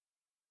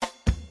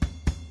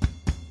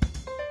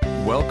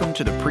welcome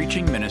to the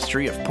preaching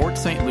ministry of Port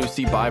St.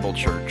 Lucie Bible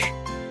Church.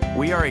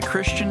 We are a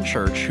Christian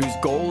church whose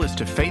goal is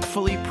to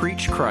faithfully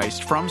preach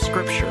Christ from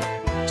Scripture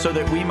so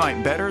that we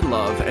might better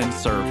love and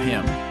serve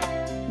Him.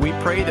 We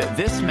pray that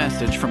this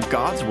message from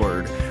God's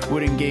Word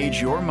would engage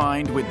your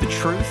mind with the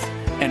truth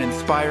and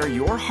inspire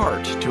your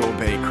heart to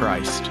obey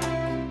Christ.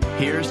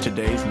 Here's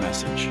today's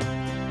message.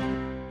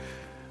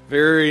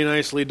 Very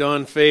nicely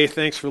done, Faith.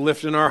 Thanks for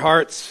lifting our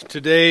hearts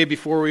today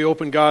before we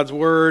open God's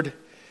Word.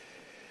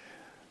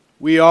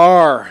 We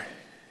are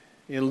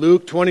in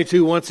Luke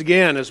 22 once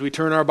again as we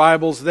turn our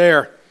Bibles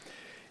there.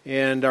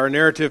 And our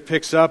narrative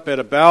picks up at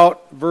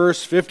about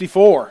verse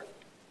 54.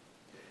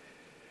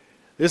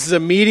 This is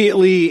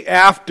immediately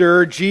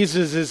after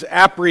Jesus is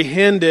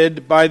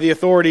apprehended by the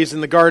authorities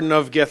in the Garden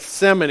of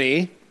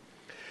Gethsemane.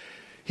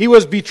 He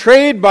was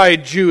betrayed by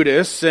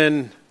Judas,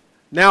 and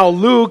now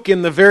Luke,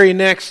 in the very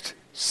next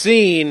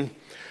scene,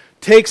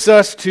 takes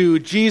us to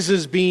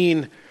Jesus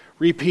being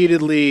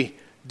repeatedly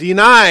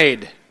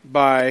denied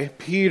by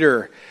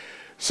Peter.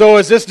 So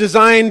is this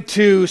designed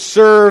to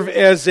serve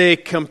as a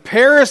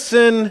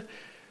comparison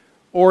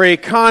or a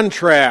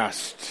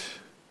contrast,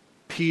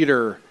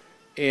 Peter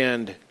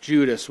and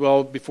Judas?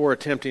 Well, before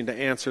attempting to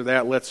answer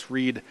that, let's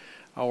read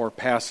our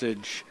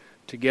passage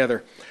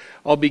together.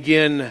 I'll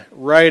begin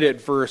right at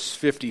verse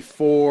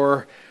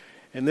 54,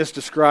 and this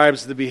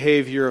describes the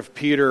behavior of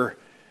Peter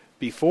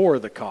before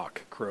the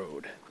cock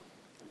crowed.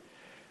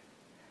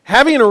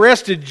 Having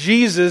arrested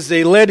Jesus,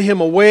 they led him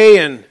away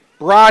and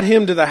brought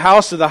him to the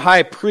house of the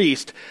high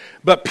priest,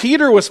 but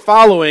Peter was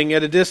following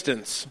at a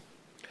distance.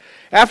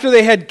 After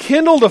they had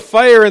kindled a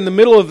fire in the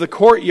middle of the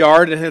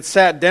courtyard and had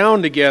sat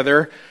down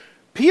together,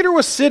 Peter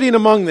was sitting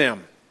among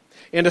them,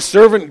 and a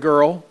servant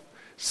girl,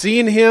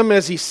 seeing him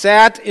as he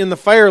sat in the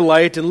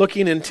firelight and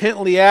looking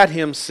intently at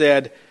him,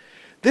 said,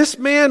 "This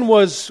man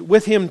was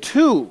with him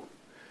too."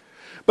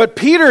 But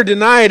Peter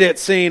denied it,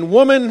 saying,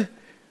 "Woman,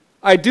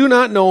 I do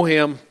not know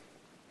him."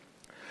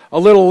 A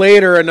little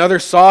later, another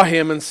saw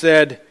him and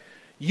said,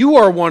 "You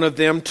are one of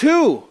them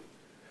too."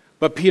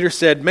 But Peter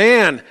said,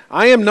 "Man,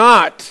 I am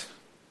not."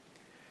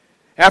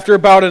 After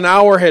about an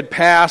hour had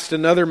passed,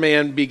 another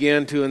man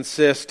began to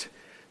insist,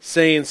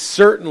 saying,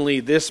 "Certainly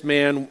this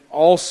man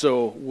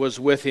also was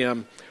with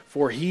him,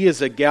 for he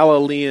is a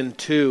Galilean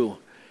too."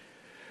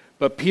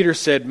 But Peter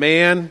said,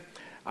 "Man,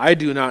 I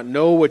do not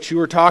know what you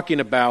are talking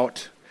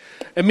about."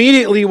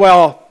 Immediately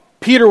while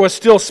Peter was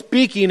still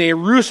speaking, a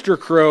rooster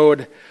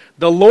crowed.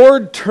 The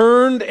Lord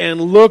turned and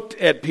looked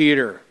at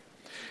Peter.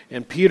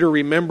 And Peter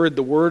remembered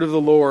the word of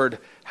the Lord,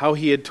 how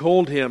he had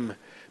told him,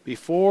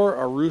 "Before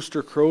a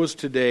rooster crows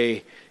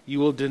today, you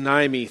will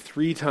deny me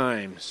 3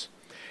 times."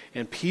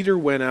 And Peter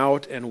went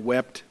out and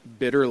wept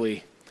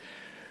bitterly.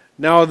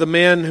 Now the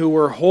men who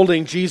were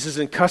holding Jesus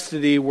in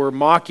custody were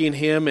mocking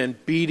him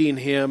and beating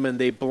him, and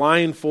they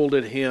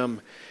blindfolded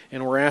him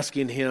and were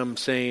asking him,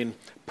 saying,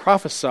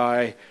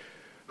 "Prophesy,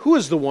 who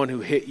is the one who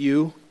hit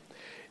you?"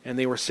 And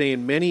they were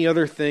saying many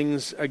other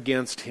things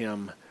against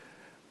him,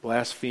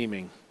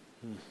 blaspheming.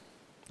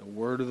 The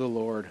word of the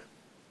Lord.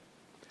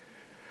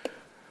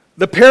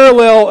 The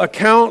parallel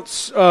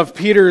accounts of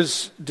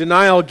Peter's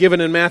denial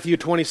given in Matthew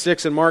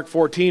 26 and Mark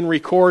 14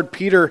 record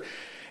Peter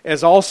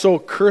as also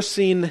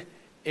cursing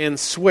and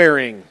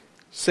swearing,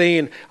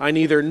 saying, "I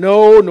neither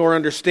know nor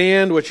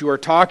understand what you are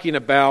talking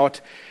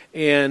about,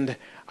 and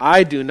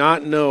I do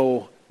not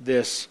know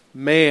this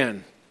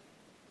man."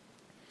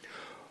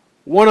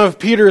 One of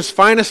Peter's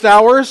finest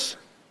hours?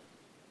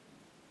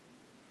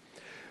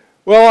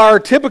 Well, our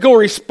typical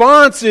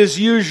response is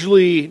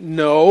usually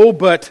no,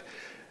 but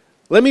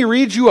let me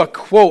read you a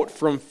quote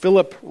from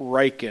Philip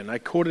Ryken. I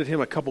quoted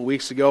him a couple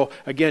weeks ago.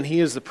 Again,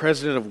 he is the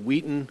president of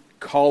Wheaton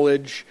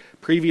College,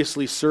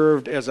 previously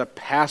served as a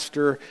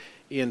pastor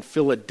in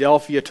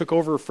Philadelphia, took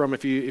over from,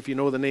 if you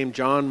know the name,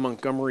 John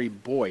Montgomery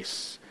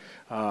Boyce.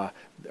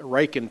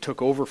 Ryken took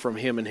over from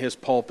him in his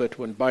pulpit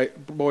when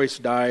Boyce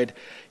died.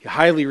 A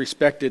highly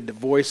respected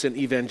voice in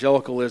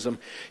evangelicalism.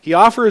 He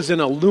offers an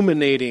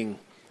illuminating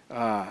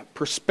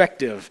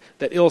perspective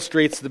that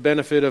illustrates the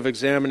benefit of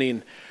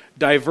examining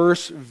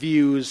diverse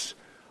views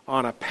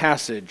on a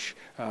passage.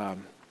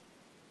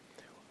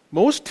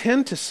 Most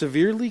tend to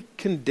severely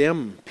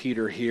condemn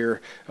Peter here.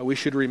 We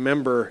should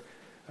remember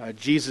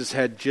Jesus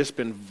had just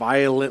been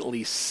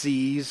violently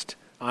seized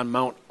on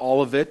Mount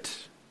Olivet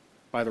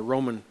by the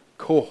Roman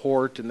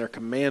cohort and their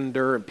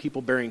commander and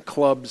people bearing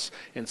clubs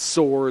and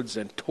swords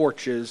and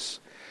torches.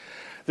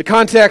 The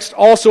context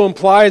also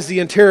implies the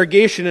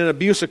interrogation and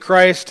abuse of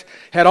Christ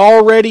had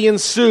already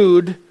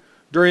ensued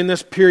during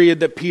this period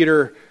that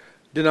Peter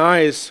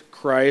denies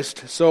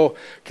Christ. So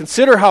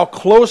consider how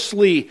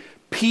closely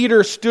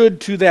Peter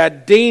stood to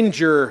that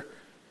danger,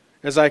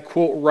 as I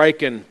quote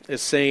Ryken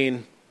as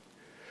saying,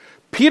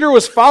 Peter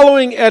was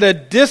following at a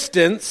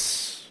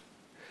distance,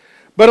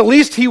 but at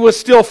least he was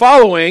still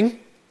following,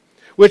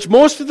 which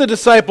most of the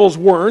disciples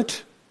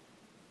weren't.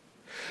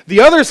 The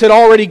others had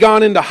already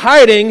gone into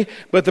hiding,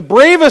 but the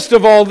bravest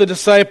of all the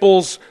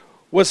disciples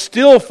was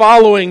still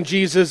following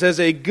Jesus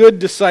as a good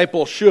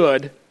disciple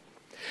should.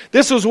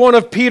 This was one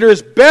of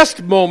Peter's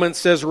best moments,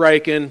 says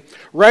Ryken,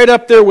 right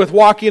up there with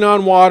walking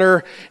on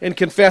water and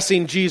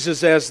confessing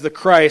Jesus as the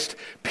Christ.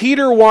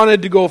 Peter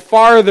wanted to go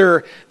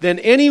farther than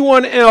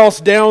anyone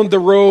else down the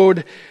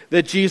road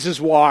that Jesus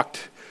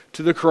walked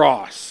to the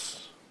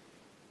cross.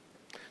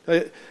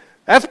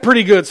 That's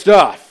pretty good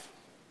stuff.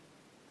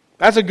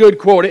 That's a good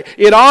quote.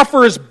 It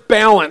offers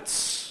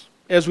balance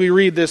as we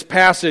read this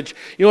passage.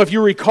 You know, if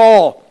you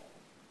recall,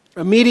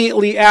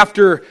 immediately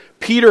after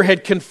Peter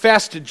had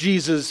confessed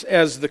Jesus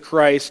as the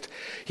Christ,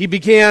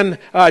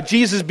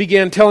 Jesus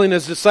began telling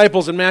his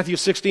disciples in Matthew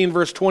 16,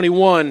 verse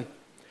 21,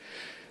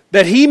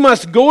 that he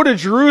must go to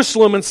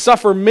Jerusalem and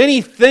suffer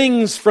many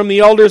things from the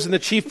elders and the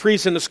chief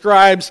priests and the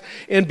scribes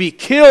and be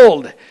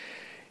killed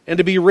and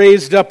to be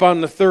raised up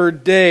on the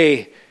third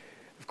day.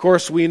 Of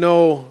course, we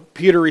know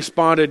Peter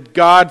responded,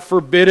 "God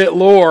forbid it,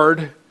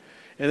 Lord."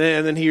 And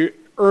then he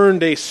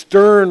earned a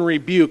stern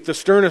rebuke, the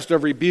sternest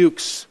of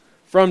rebukes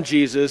from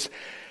Jesus.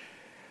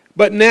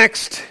 But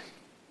next,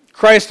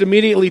 Christ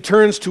immediately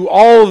turns to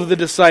all of the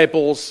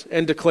disciples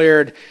and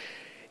declared,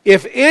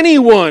 "If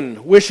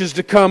anyone wishes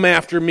to come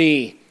after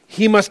me,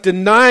 he must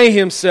deny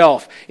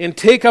himself and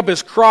take up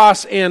his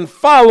cross and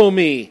follow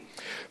me.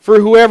 For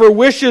whoever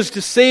wishes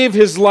to save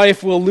his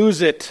life will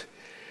lose it.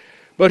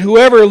 But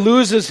whoever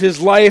loses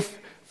his life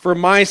for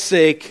my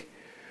sake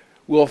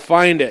will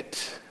find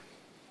it."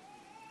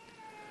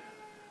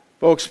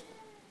 Folks,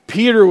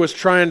 Peter was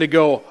trying to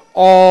go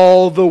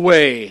all the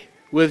way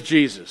with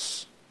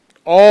Jesus,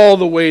 all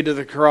the way to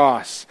the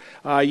cross.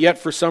 Yet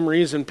for some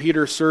reason,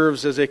 Peter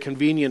serves as a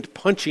convenient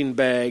punching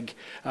bag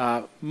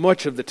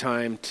much of the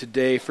time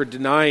today for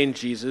denying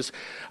Jesus.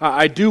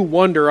 I do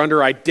wonder,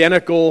 under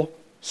identical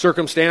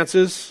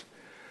circumstances,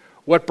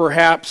 what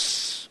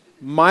perhaps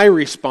my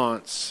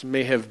response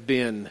may have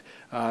been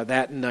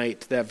that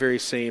night, that very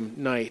same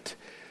night.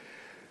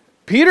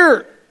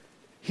 Peter,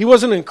 he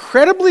was an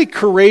incredibly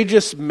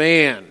courageous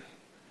man.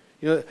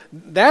 You know,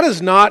 that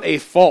is not a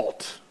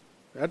fault.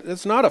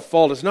 That's not a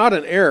fault. It's not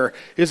an error.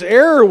 His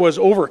error was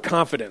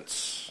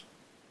overconfidence.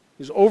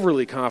 He was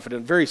overly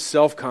confident, very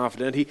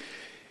self-confident.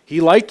 He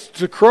liked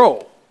to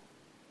crow.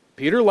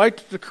 Peter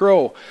liked to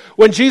crow.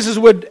 When Jesus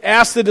would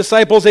ask the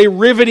disciples a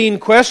riveting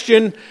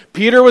question,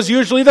 Peter was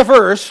usually the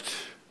first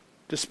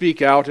to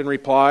speak out and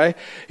reply.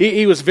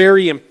 He was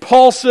very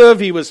impulsive.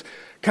 He was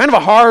kind of a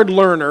hard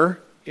learner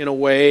in a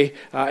way,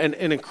 an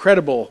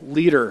incredible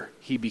leader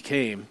he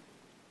became.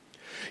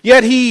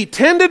 Yet he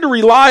tended to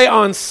rely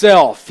on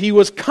self. He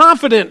was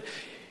confident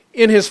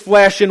in his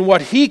flesh and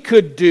what he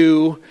could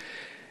do.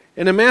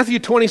 And in Matthew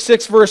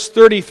 26, verse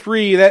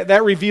 33,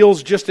 that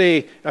reveals just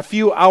a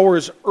few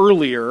hours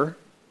earlier,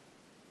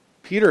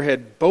 Peter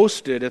had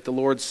boasted at the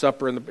Lord's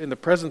Supper in the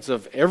presence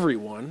of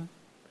everyone.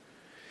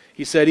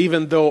 He said,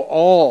 "Even though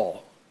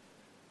all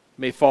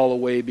may fall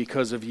away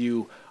because of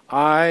you,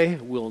 I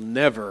will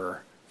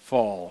never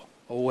fall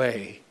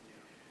away."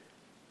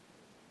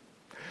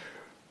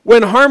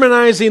 When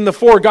harmonizing the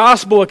four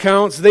gospel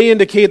accounts, they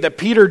indicate that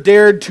Peter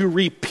dared to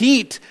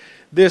repeat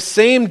this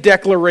same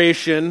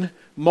declaration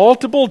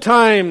multiple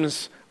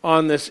times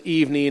on this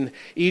evening.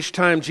 Each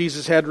time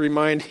Jesus had to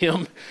remind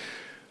him,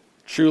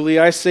 "Truly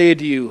I say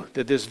to you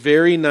that this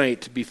very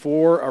night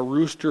before a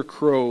rooster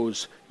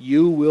crows,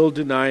 you will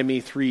deny me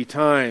 3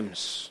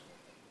 times."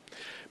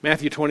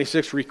 Matthew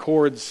 26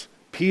 records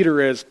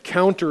Peter as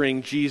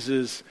countering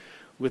Jesus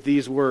with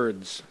these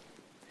words,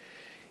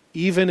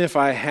 "Even if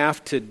I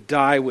have to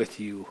die with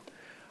you,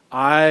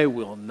 I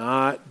will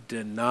not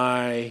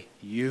deny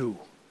you."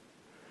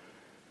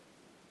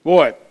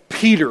 Boy,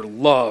 Peter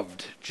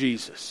loved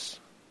Jesus.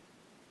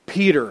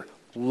 Peter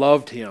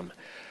loved him.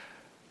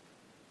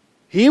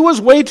 He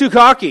was way too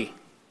cocky.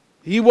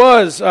 He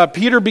was.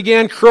 Peter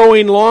began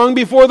crowing long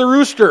before the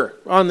rooster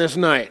on this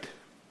night.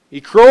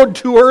 He crowed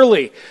too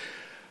early.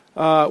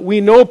 We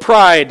know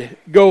pride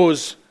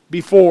goes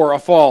before a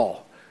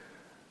fall.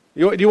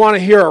 Do you want to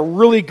hear a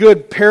really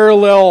good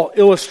parallel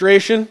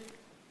illustration?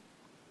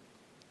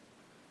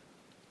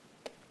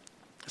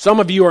 Some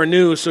of you are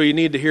new, so you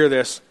need to hear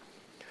this.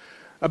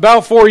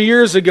 About 4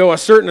 years ago, a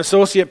certain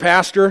associate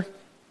pastor,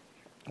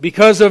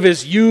 because of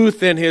his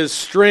youth and his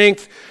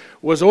strength,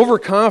 was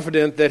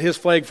overconfident that his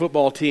flag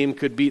football team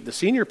could beat the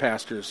senior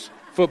pastor's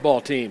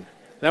football team.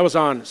 That was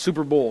on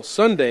Super Bowl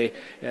Sunday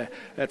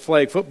at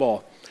flag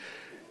football.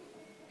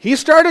 He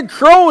started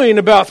crowing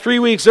about 3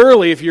 weeks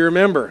early, if you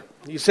remember.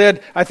 He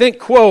said, I think,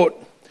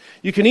 quote,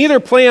 "You can either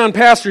play on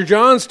Pastor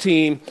John's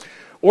team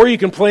or you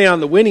can play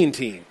on the winning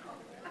team."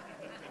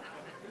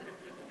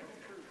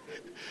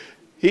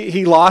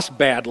 He lost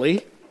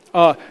badly.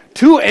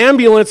 2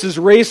 ambulances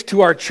raced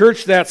to our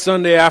church that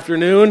Sunday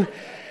afternoon,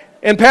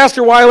 and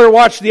Pastor Weiler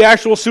watched the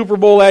actual Super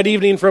Bowl that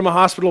evening from a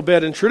hospital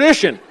bed in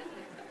tradition.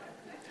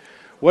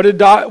 What did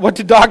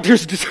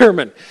doctors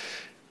determine?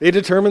 They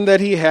determined that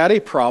he had a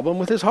problem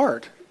with his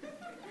heart.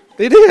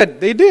 They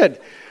did.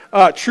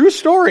 True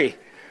story.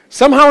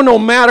 Somehow, no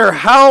matter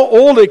how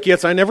old it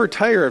gets, I never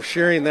tire of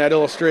sharing that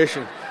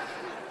illustration.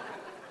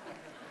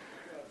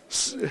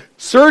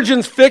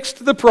 Surgeons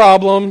fixed the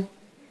problem,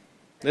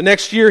 The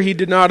next year, he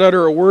did not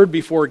utter a word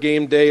before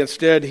game day.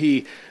 Instead,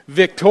 he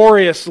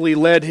victoriously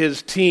led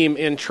his team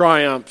in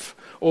triumph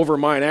over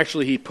mine.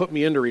 Actually, he put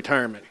me into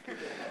retirement.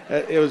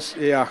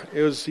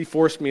 He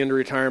forced me into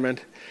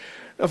retirement.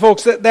 Now,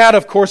 folks, that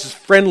of course is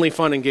friendly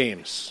fun and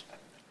games.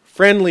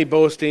 Friendly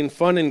boasting,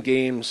 fun and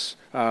games.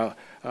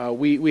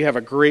 We have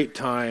a great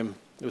time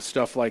with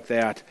stuff like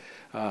that.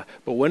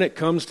 But when it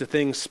comes to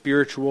things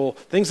spiritual,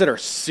 things that are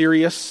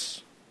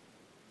serious,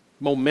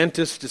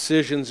 momentous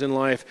decisions in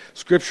life,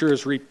 Scripture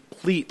is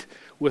replete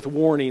with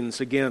warnings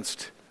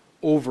against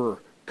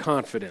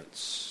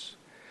overconfidence.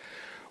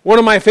 One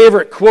of my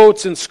favorite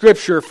quotes in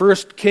Scripture, 1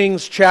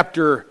 Kings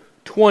chapter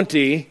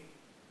 20,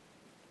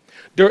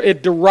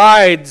 it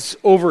derides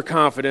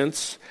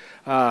overconfidence.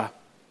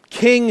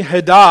 King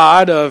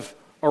Hadad of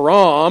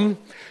Aram,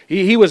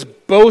 he was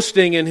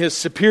boasting in his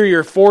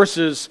superior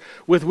forces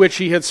with which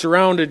he had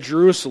surrounded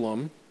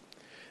Jerusalem.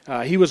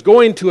 He was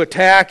going to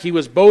attack, he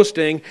was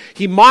boasting.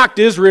 He mocked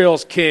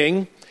Israel's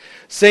king,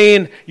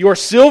 saying, "Your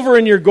silver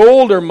and your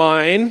gold are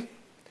mine.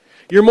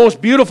 Your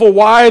most beautiful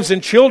wives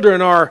and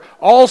children are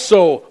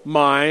also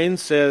mine,"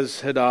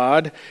 says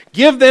Hadad.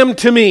 "Give them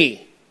to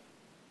me."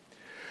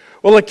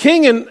 Well, the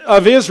king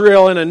of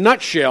Israel, in a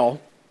nutshell,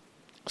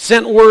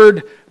 sent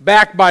word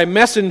back by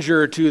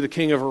messenger to the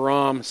king of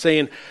Aram,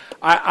 saying,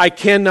 I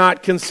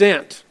cannot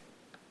consent.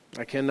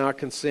 I cannot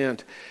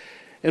consent.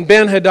 And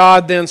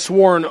Ben-Hadad then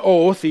swore an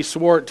oath, he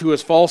swore it to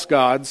his false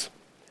gods,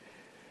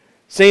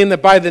 saying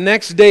that by the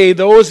next day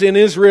those in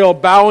Israel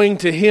bowing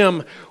to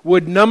him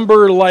would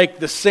number like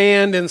the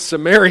sand in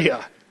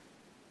Samaria.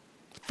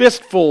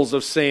 Fistfuls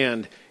of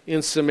sand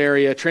in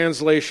Samaria.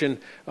 Translation,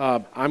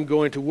 I'm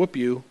going to whoop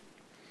you.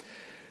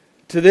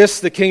 To this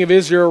the king of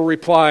Israel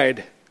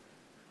replied,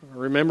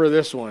 remember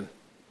this one,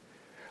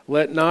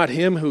 "Let not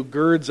him who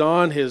girds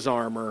on his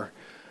armor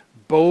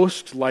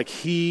boast like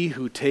he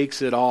who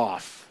takes it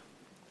off."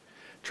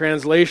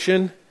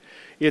 Translation,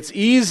 it's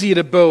easy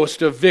to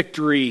boast of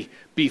victory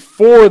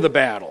before the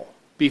battle.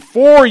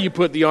 Before you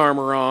put the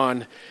armor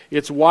on,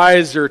 it's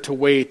wiser to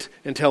wait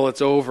until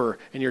it's over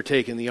and you're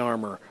taking the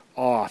armor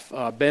off.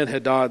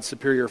 Ben-Hadad's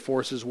superior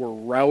forces were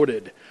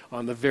routed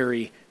on the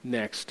very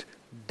next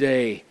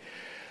day.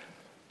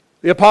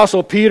 The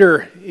Apostle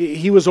Peter,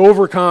 he was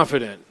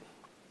overconfident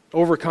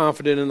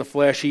in the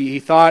flesh. He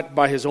thought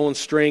by his own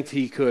strength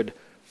he could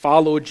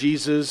follow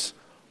Jesus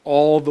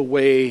all the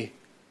way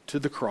to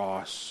the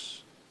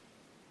cross.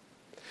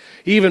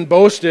 He even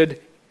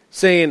boasted,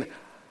 saying,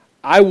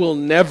 "I will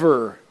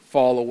never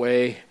fall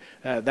away."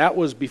 That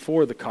was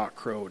before the cock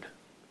crowed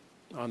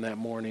on that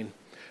morning.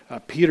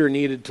 Peter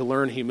needed to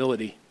learn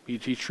humility.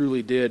 He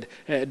truly did.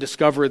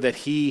 Discover that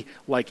he,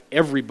 like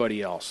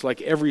everybody else,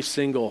 like every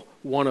single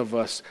one of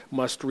us,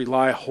 must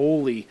rely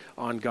wholly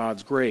on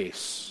God's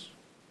grace,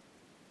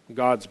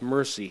 God's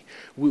mercy.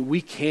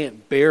 We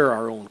can't bear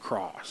our own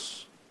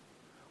cross.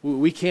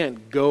 We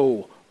can't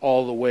go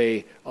all the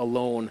way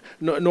alone,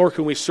 nor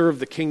can we serve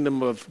the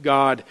kingdom of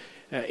God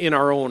in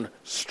our own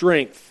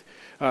strength.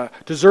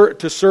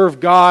 To serve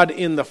God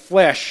in the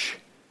flesh,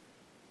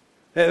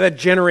 that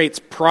generates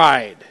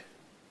pride.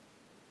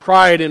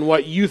 Pride in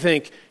what you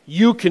think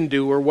you can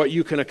do or what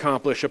you can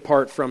accomplish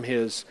apart from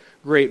His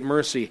great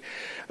mercy.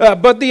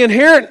 But the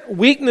inherent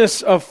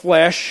weakness of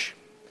flesh,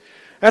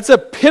 that's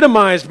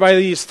epitomized by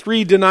these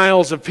three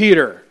denials of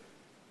Peter.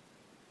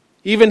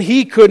 Even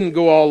he couldn't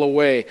go all the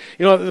way.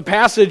 You know, the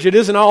passage, it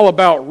isn't all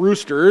about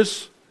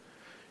roosters.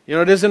 You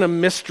know, it isn't a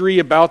mystery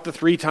about the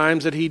 3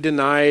 times that he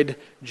denied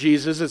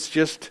Jesus. It's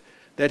just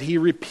that he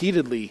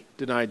repeatedly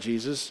denied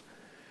Jesus.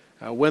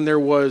 When there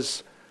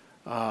was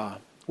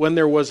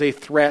a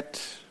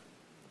threat,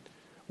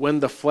 when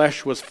the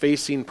flesh was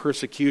facing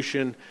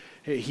persecution,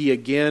 he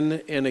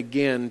again and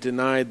again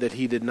denied that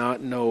he did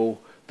not know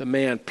the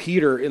man.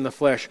 Peter in the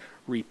flesh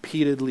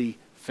repeatedly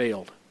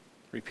failed.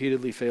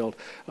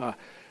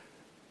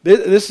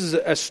 This is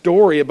a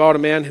story about a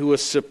man who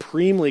was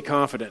supremely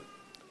confident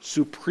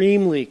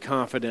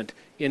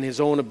in his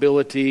own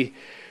ability,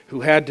 who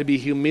had to be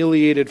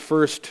humiliated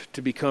first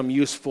to become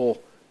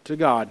useful to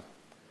God.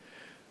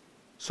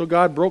 So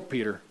God broke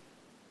Peter.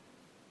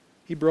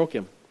 He broke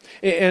him.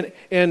 And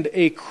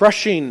a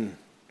crushing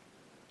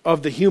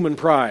of the human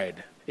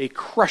pride, a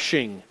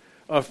crushing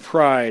of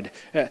pride,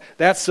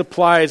 that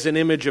supplies an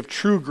image of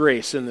true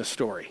grace in this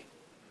story,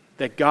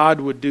 that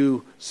God would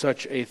do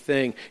such a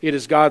thing. It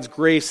is God's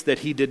grace that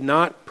He did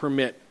not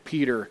permit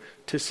Peter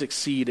to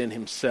succeed in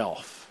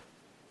himself.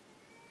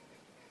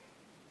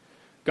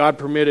 God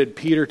permitted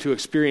Peter to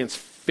experience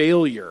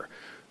failure,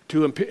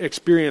 to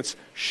experience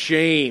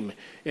shame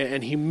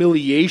and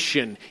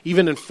humiliation,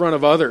 even in front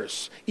of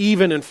others,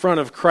 even in front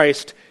of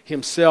Christ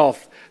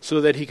Himself,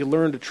 so that he could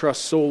learn to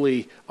trust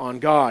solely on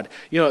God.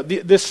 You know,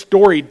 this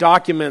story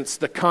documents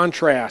the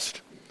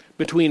contrast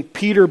between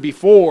Peter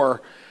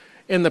before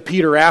and the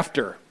Peter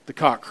after the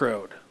cock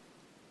crowed.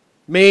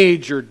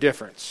 Major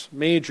difference.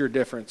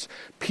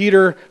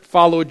 Peter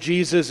followed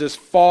Jesus as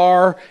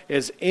far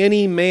as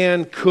any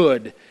man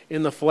could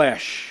in the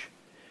flesh.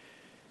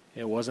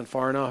 It wasn't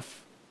far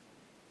enough.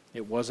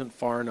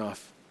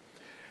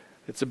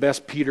 It's the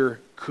best Peter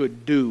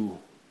could do.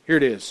 Here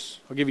it is.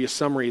 I'll give you a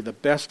summary. The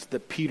best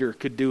that Peter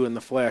could do in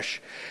the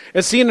flesh.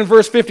 As seen in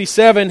verse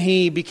 57,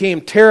 he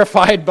became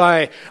terrified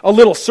by a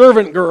little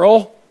servant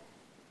girl.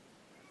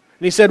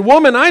 And he said,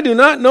 "Woman, I do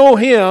not know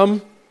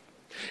him."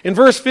 In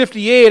verse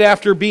 58,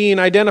 after being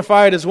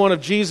identified as one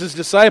of Jesus'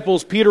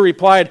 disciples, Peter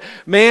replied,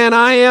 "Man,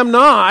 I am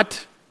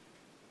not."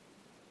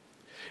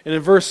 And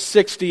in verse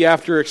 60,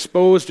 after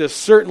exposed as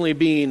certainly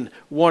being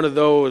one of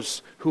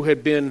those who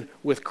had been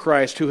with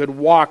Christ, who had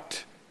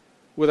walked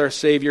with our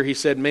Savior, he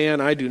said,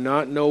 "Man, I do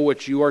not know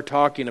what you are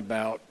talking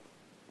about."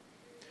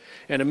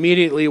 And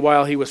immediately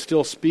while he was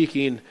still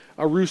speaking,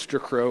 a rooster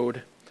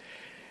crowed,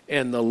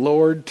 and the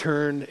Lord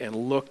turned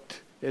and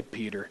looked at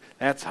Peter.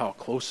 That's how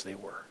close they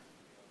were.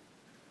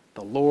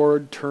 The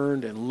Lord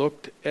turned and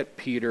looked at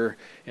Peter,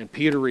 and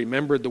Peter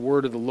remembered the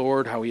word of the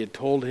Lord, how he had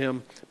told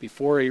him,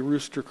 "Before a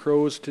rooster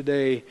crows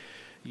today,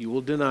 you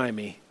will deny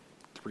me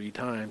 3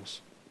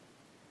 times."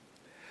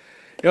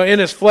 In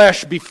his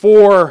flesh,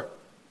 before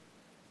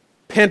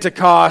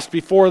Pentecost,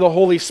 before the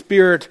Holy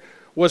Spirit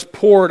was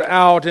poured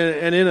out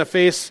and in the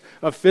face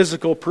of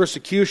physical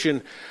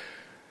persecution,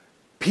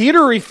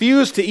 Peter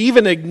refused to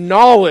even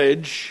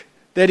acknowledge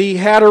that he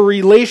had a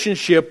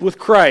relationship with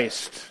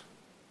Christ.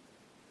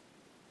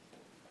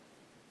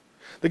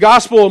 The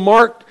Gospel of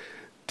Mark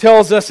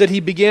tells us that he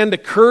began to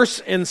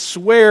curse and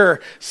swear,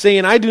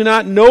 saying, "I do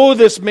not know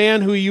this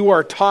man who you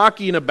are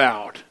talking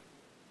about."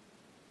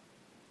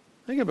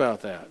 Think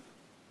about that.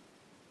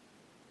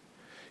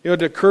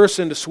 To curse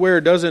and to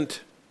swear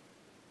doesn't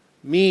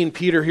mean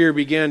Peter here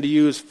began to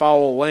use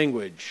foul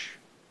language.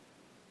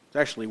 It's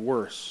actually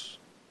worse.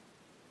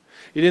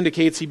 It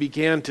indicates he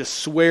began to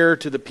swear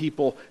to the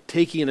people,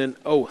 taking an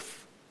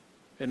oath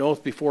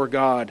before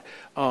God,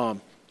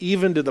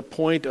 even to the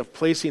point of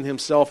placing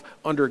himself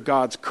under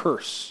God's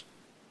curse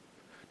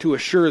to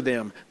assure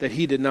them that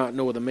he did not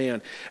know the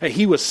man.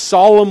 He was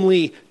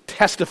solemnly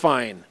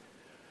testifying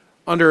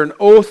under an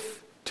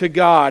oath to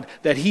God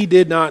that he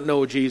did not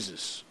know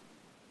Jesus.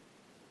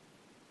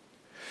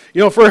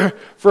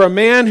 For a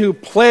man who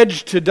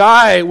pledged to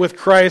die with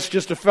Christ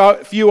just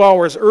a few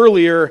hours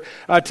earlier,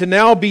 to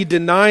now be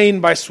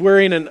denying by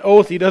swearing an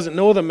oath he doesn't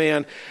know the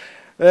man,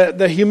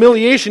 the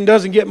humiliation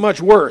doesn't get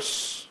much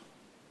worse.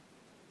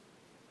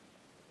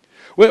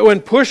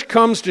 When push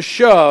comes to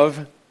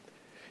shove,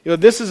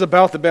 this is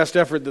about the best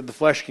effort that the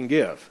flesh can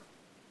give.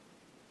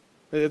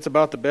 It's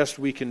about the best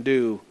we can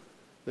do,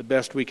 the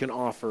best we can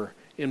offer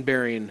in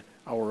bearing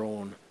our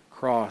own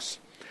cross.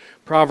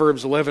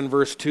 Proverbs 11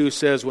 verse 2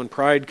 says, "When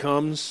pride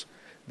comes,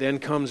 then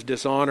comes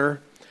dishonor,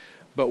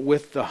 but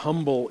with the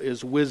humble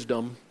is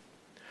wisdom."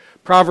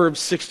 Proverbs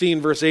 16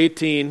 verse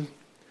 18,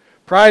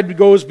 "Pride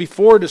goes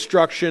before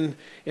destruction,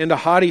 and a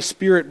haughty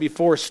spirit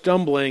before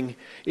stumbling.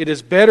 It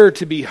is better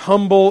to be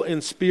humble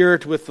in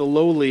spirit with the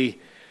lowly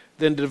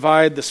than to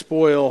divide the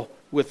spoil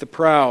with the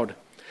proud."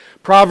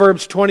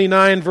 Proverbs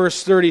 29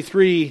 verse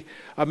 33,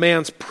 "A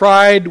man's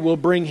pride will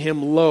bring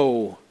him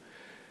low,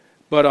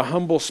 but a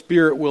humble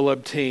spirit will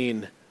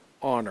obtain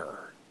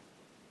honor."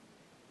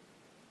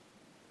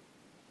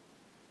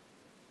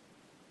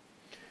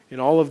 In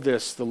all of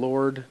this, the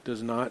Lord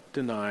does not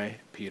deny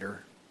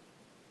Peter.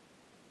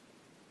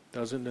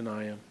 Doesn't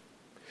deny him.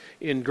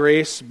 In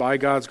grace, by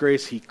God's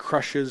grace, he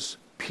crushes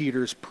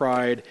Peter's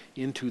pride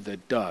into the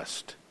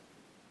dust.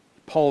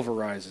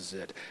 Pulverizes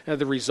it. And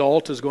the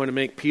result is going to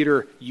make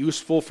Peter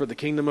useful for the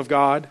kingdom of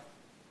God.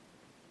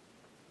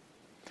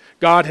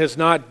 God has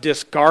not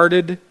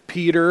discarded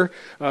Peter.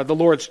 The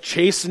Lord's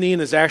chastening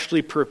is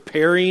actually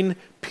preparing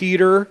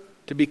Peter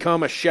to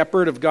become a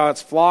shepherd of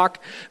God's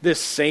flock. This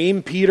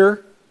same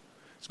Peter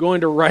is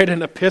going to write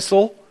an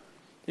epistle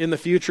in the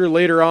future,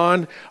 later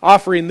on,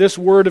 offering this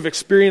word of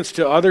experience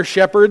to other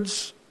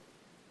shepherds.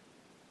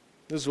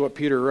 This is what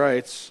Peter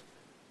writes.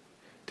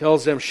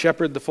 Tells them,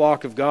 "Shepherd the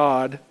flock of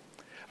God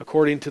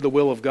according to the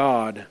will of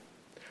God.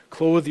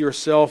 Clothe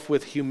yourself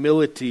with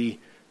humility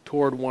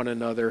toward one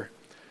another.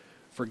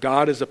 For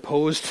God is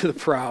opposed to the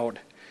proud,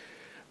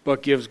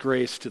 but gives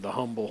grace to the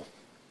humble.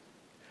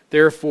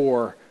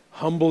 Therefore,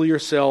 humble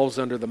yourselves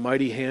under the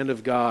mighty hand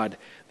of God,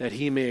 that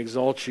he may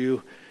exalt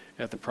you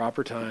at the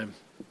proper time."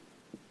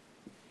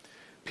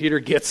 Peter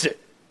gets it.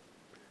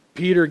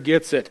 Peter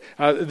gets it.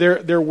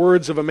 They're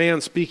words of a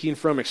man speaking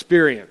from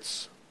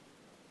experience.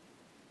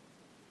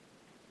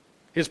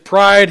 His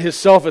pride, his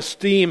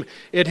self-esteem,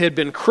 it had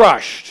been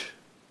crushed.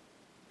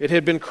 It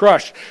had been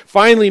crushed,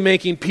 finally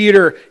making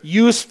Peter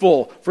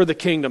useful for the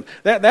kingdom.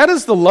 That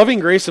is the loving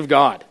grace of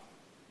God.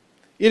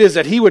 It is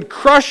that he would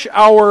crush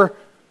our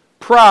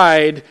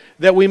pride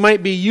that we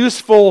might be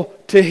useful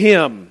to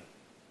him.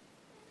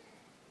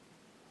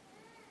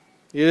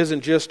 It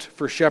isn't just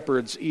for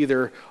shepherds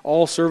either.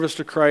 All service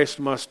to Christ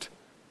must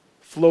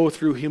flow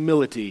through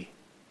humility.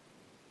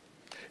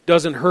 It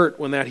doesn't hurt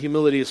when that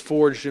humility is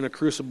forged in a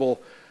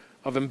crucible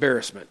of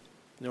embarrassment.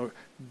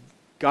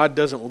 God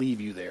doesn't leave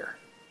you there.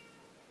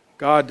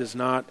 God does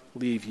not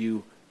leave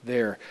you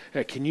there.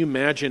 Can you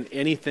imagine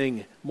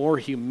anything more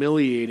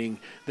humiliating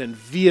than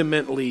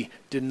vehemently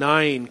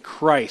denying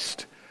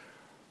Christ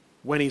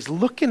when He's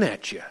looking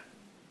at you.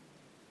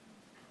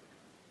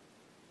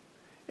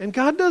 And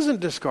God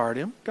doesn't discard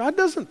him. God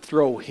doesn't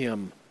throw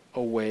him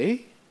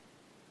away.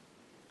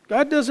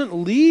 God doesn't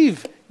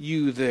leave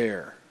you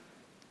there,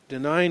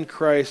 denying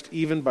Christ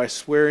even by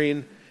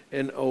swearing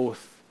an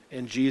oath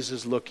and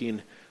Jesus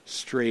looking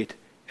straight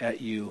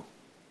at you.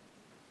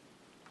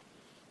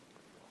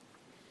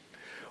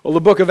 Well,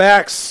 the book of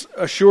Acts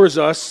assures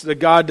us that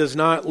God does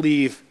not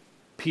leave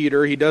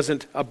Peter. He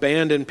doesn't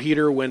abandon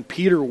Peter when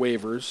Peter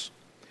wavers.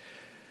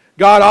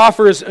 God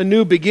offers a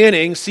new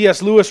beginning.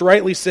 C.S. Lewis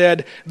rightly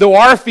said, though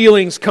our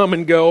feelings come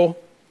and go,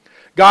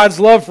 God's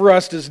love for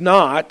us does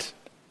not.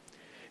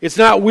 It's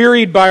not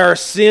wearied by our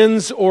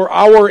sins or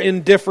our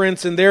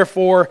indifference, and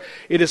therefore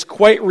it is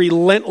quite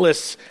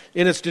relentless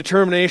in its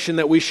determination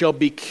that we shall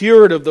be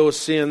cured of those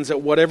sins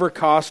at whatever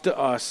cost to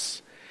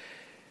us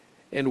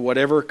and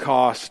whatever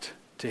cost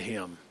to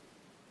Him.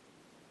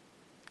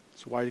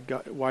 That's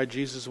why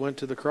Jesus went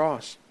to the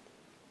cross.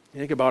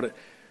 Think about it.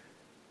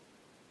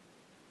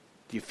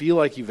 Do you feel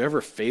like you've ever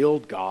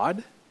failed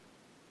God?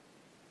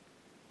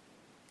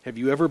 Have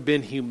you ever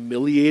been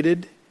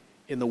humiliated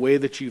in the way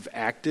that you've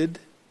acted?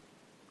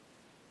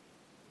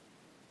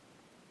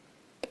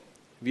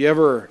 Have you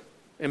ever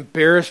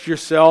embarrassed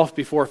yourself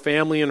before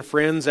family and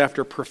friends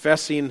after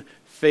professing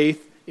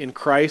faith in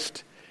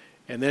Christ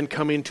and then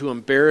coming to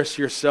embarrass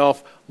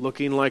yourself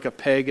looking like a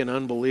pagan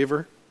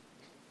unbeliever?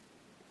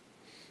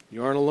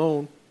 You aren't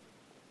alone.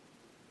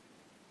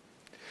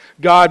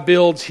 God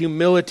builds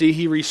humility.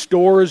 He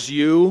restores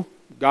you.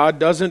 God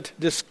doesn't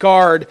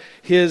discard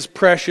His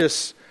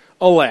precious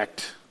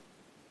elect.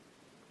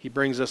 He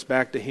brings us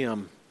back to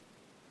Him,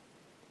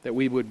 that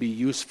we would be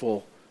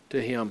useful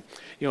to Him.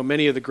 You know,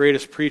 many of the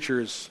greatest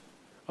preachers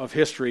of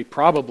history,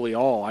 probably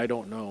all, I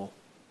don't know.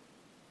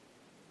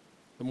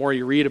 The more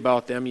you read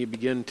about them, you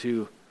begin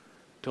to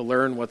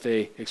learn what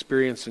they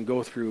experience and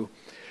go through.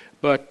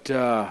 But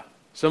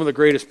some of the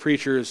greatest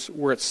preachers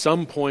were at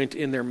some point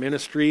in their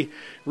ministry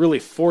really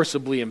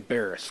forcibly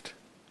embarrassed,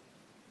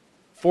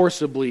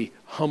 forcibly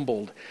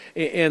humbled,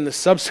 and the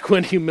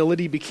subsequent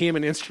humility became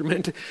an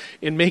instrument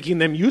in making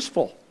them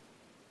useful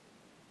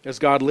as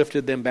God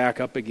lifted them back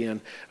up again.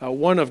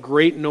 One of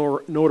great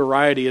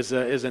notoriety is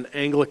an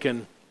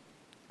Anglican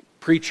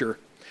preacher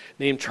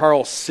named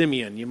Charles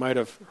Simeon. You might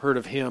have heard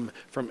of him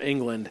from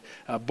England.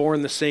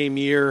 Born the same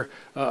year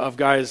of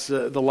guys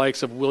the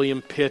likes of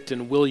William Pitt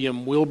and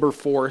William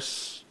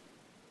Wilberforce.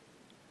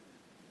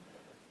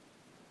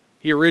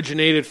 He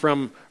originated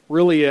from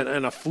really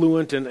an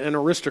affluent and an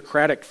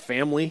aristocratic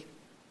family.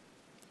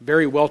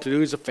 Very well-to-do.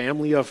 He's a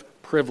family of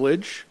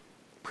privilege.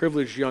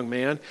 Privileged young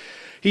man.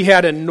 He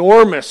had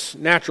enormous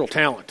natural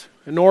talent,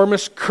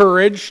 enormous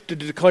courage to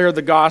declare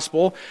the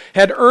gospel,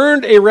 had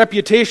earned a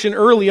reputation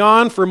early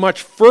on for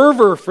much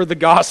fervor for the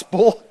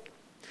gospel.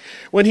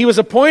 When he was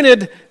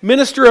appointed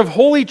minister of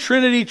Holy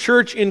Trinity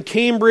Church in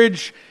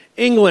Cambridge,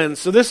 England.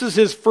 So this is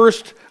his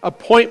first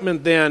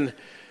appointment then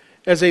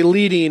as a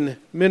leading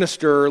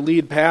minister or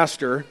lead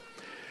pastor.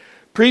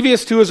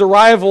 Previous to his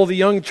arrival, the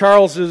young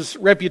Charles's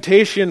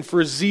reputation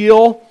for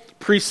zeal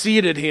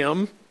preceded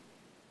him.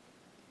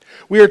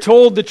 We are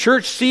told the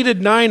church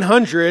seated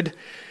 900,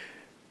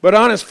 but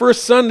on his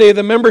first Sunday,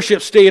 the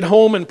membership stayed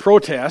home in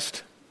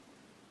protest.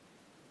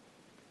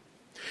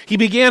 He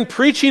began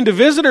preaching to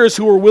visitors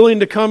who were willing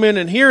to come in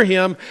and hear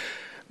him,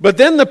 but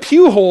then the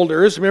pew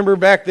holders, remember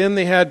back then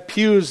they had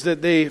pews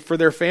for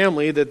their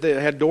family that they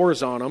had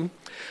doors on them.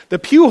 The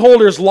pew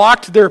holders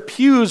locked their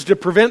pews to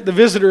prevent the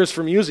visitors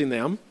from using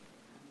them.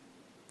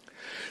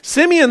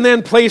 Simeon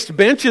then placed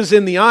benches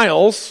in the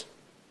aisles,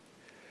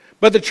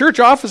 but the church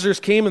officers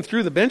came and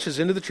threw the benches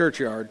into the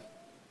churchyard.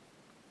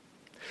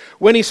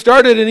 When he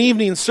started an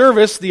evening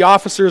service, the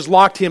officers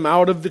locked him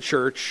out of the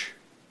church.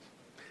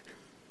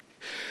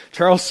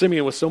 Charles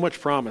Simeon with so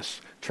much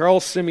promise.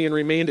 Charles Simeon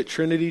remained at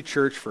Trinity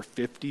Church for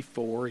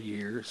 54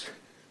 years.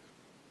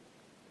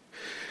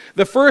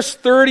 The first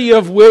 30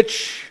 of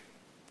which,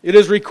 it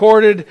is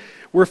recorded,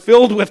 were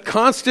filled with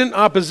constant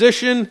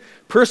opposition,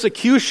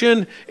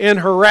 persecution, and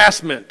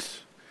harassment.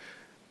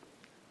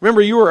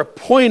 Remember, you were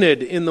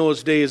appointed in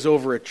those days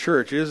over a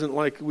church. It isn't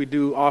like we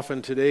do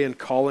often today in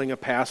calling a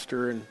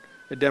pastor in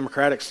a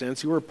democratic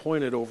sense. You were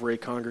appointed over a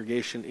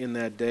congregation in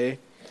that day.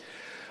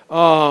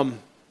 30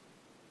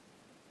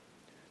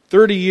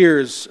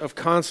 years of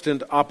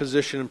constant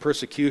opposition and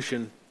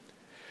persecution.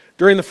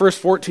 During the first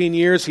 14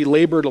 years, he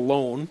labored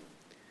alone.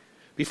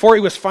 Before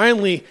he was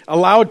finally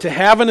allowed to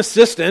have an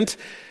assistant,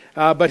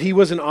 but he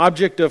was an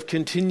object of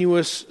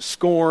continuous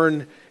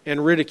scorn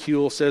and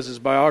ridicule, says his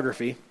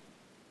biography.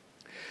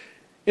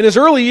 In his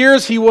early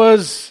years, he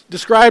was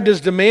described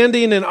as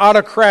demanding and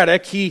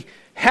autocratic. He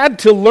had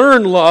to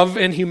learn love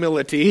and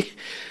humility,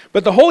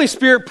 but the Holy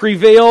Spirit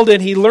prevailed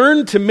and he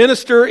learned to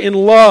minister in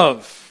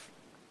love.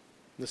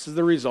 This is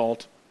the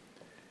result.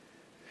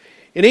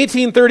 In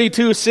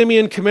 1832,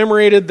 Simeon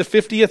commemorated the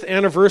 50th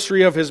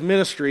anniversary of his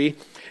ministry,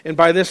 and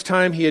by this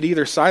time he had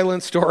either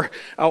silenced or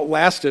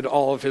outlasted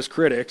all of his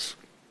critics.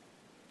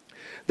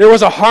 There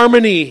was a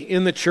harmony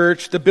in the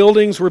church. The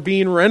buildings were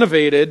being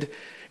renovated,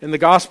 and the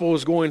gospel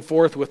was going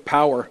forth with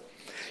power.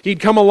 He'd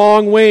come a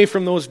long way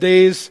from those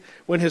days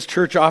when his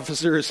church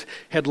officers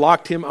had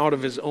locked him out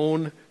of his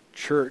own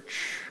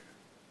church.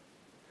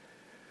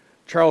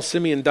 Charles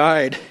Simeon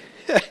died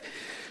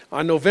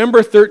on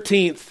November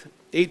 13th,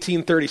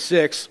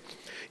 1836.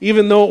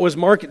 Even though it was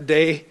market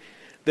day,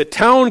 the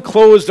town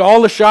closed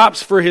all the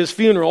shops for his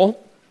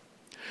funeral.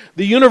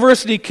 The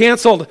university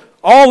canceled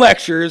all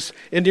lectures,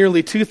 and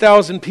nearly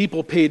 2,000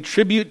 people paid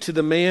tribute to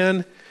the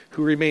man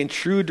who remained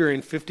true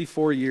during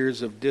 54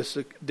 years of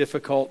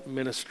difficult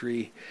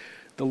ministry.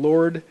 The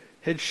Lord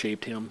had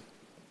shaped him.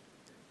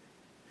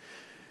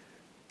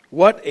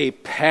 What a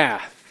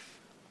path.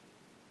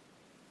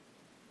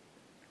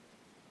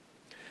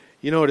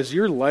 You know, does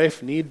your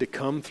life need to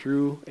come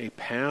through a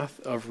path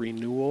of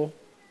renewal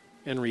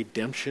and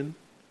redemption?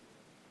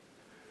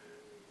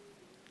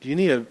 Do you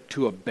need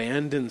to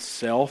abandon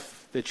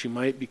self that you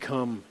might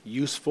become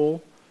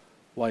useful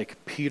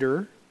like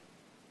Peter?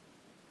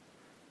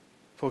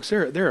 Folks,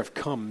 there have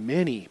come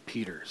many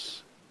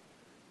Peters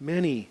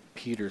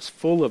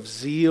full of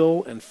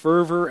zeal and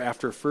fervor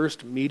after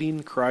first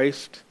meeting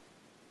Christ,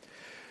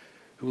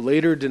 who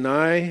later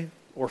deny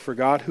or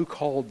forgot who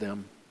called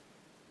them.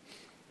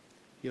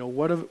 You know,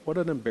 what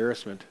an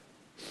embarrassment.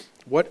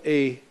 What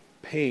a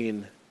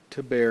pain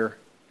to bear.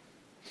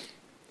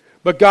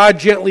 But God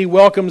gently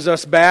welcomes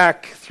us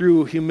back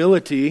through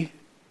humility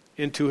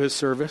into his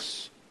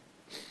service.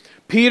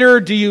 Peter,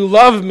 do you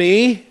love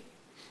me?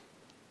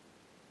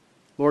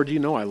 Lord, you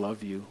know I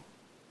love you.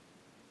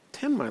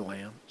 Tend my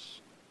lambs.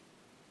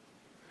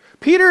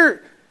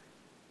 Peter,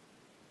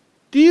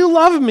 do you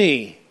love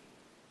me?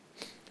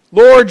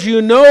 Lord, you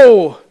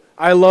know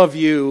I love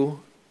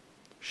you.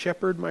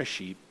 Shepherd my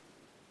sheep.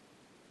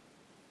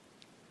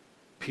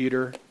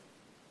 Peter,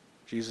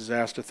 Jesus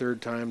asked a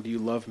third time, do you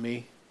love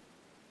me?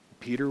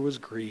 Peter was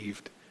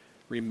grieved,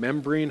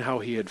 remembering how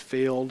he had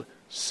failed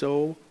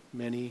so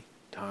many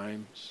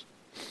times.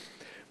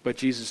 But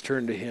Jesus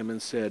turned to him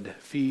and said,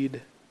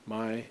 feed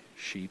my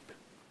sheep.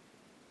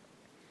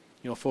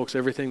 You know, folks,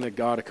 everything that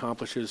God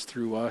accomplishes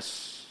through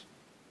us,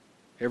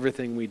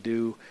 everything we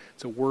do,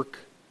 it's a work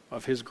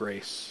of his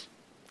grace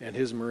and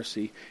his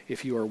mercy.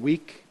 If you are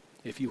weak,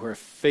 if you have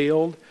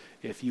failed,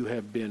 if you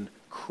have been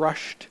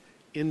crushed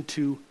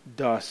into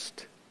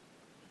dust,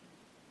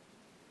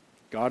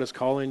 God is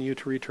calling you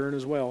to return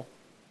as well.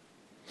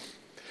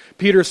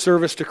 Peter's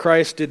service to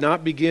Christ did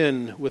not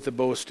begin with the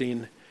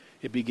boasting.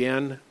 It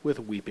began with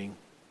weeping.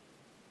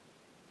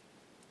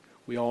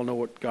 We all know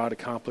what God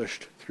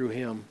accomplished through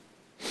him.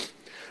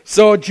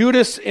 So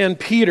Judas and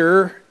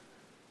Peter,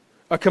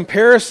 a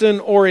comparison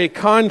or a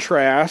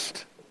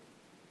contrast.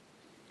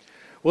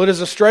 Well, it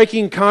is a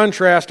striking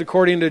contrast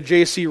according to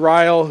J.C.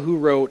 Ryle, who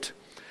wrote,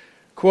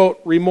 quote,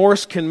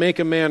 remorse can make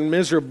a man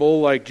miserable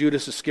like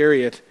Judas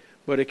Iscariot,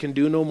 but it can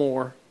do no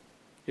more.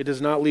 It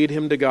does not lead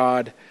him to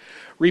God.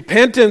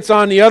 Repentance,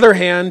 on the other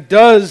hand,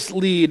 does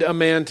lead a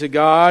man to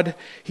God.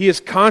 He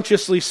is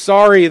consciously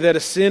sorry that a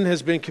sin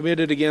has been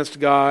committed against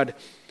God,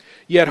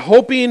 yet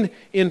hoping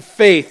in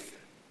faith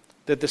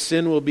that the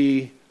sin will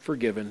be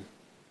forgiven.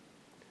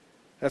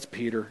 That's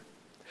Peter.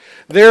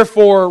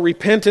 Therefore,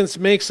 repentance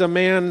makes a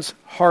man's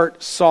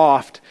heart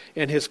soft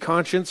and his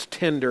conscience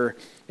tender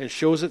and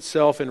shows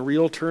itself in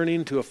real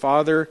turning to a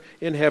Father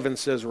in heaven,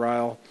 says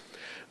Ryle.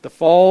 The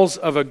falls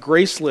of a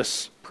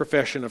graceless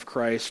profession of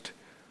Christ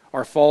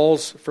are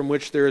falls from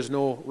which there is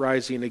no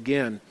rising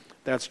again.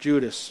 That's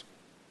Judas.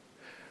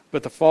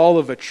 But the fall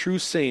of a true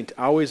saint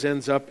always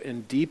ends up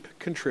in deep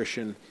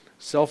contrition,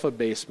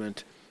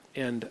 self-abasement,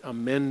 and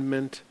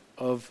amendment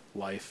of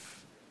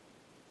life.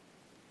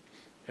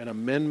 An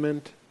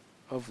amendment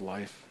of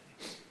life.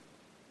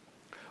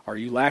 Are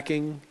you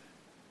lacking?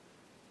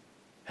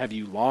 Have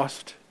you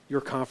lost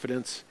your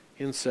confidence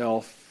in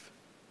self?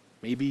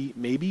 Maybe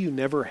you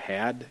never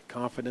had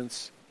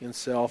confidence in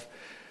self.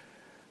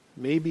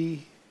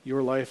 Maybe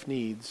your life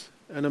needs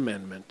an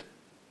amendment.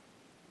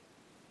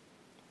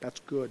 That's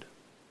good.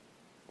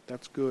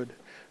 That's good.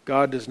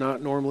 God does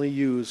not normally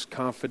use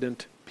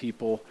confident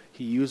people.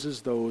 He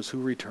uses those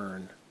who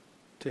return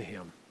to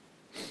him.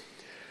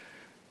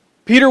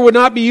 Peter would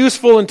not be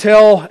useful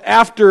until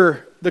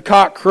after the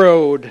cock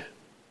crowed.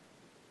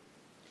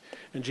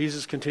 And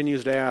Jesus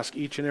continues to ask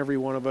each and every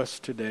one of us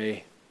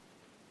today,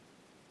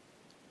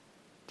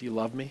 do you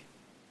love me?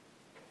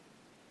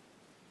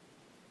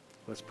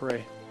 Let's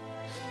pray.